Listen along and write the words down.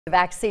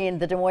Back seeing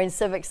the Des Moines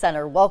Civic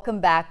Center welcome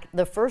back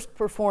the first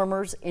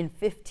performers in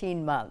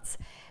 15 months.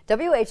 WHO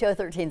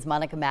 13's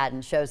Monica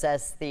Madden shows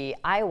us the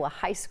Iowa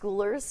high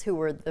schoolers who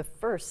were the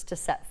first to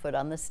set foot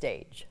on the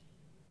stage.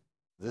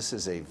 This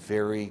is a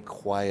very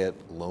quiet,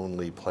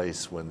 lonely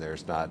place when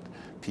there's not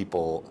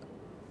people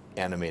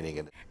animating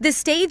it. The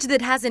stage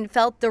that hasn't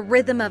felt the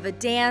rhythm of a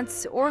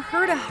dance or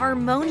heard a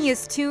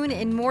harmonious tune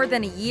in more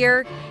than a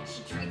year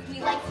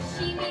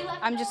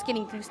I'm just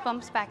getting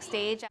goosebumps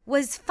backstage.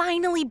 Was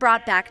finally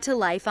brought back to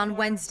life on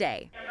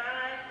Wednesday.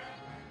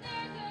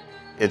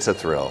 It's a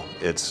thrill.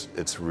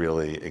 It's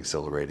really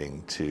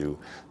exhilarating to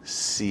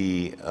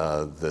see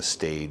the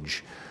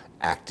stage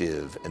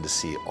active and to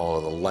see all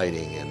of the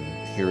lighting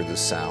and hear the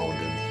sound.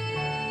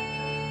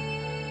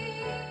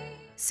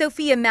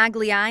 Sophia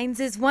Magliines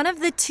is one of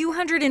the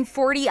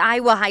 240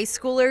 Iowa high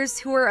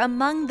schoolers who are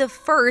among the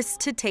first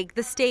to take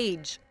the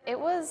stage. It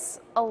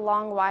was a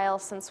long while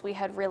since we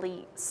had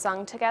really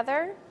sung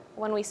together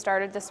when we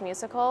started this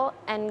musical,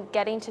 and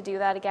getting to do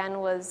that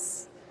again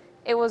was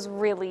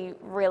really,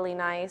 really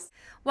nice.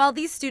 While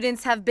these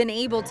students have been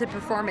able to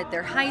perform at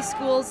their high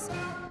schools,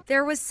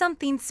 there was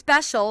something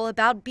special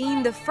about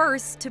being the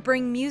first to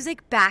bring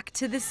music back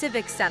to the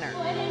Civic Center.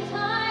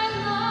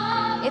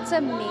 It's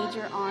a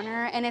major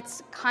honor, and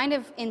it's kind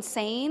of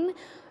insane.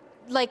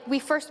 Like, we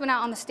first went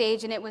out on the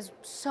stage and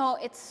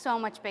it's so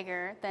much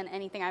bigger than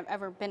anything I've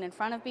ever been in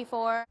front of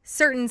before.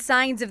 Certain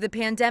signs of the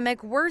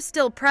pandemic were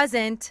still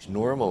present.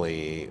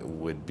 Normally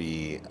would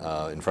be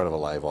in front of a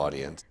live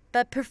audience.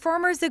 But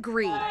performers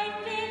agree.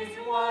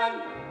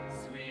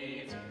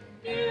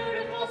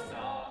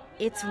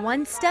 It's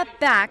one step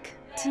back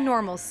to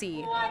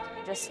normalcy.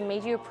 Just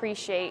made you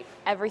appreciate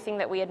everything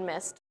that we had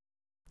missed.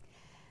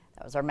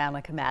 That was our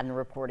Monica Madden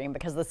reporting.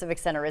 Because the Civic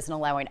Center isn't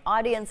allowing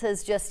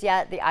audiences just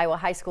yet, the Iowa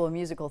High School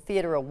Musical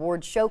Theater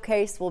Awards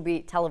Showcase will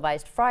be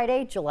televised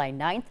Friday, July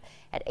 9th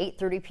at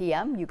 8:30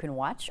 p.m. You can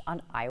watch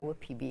on Iowa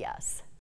PBS.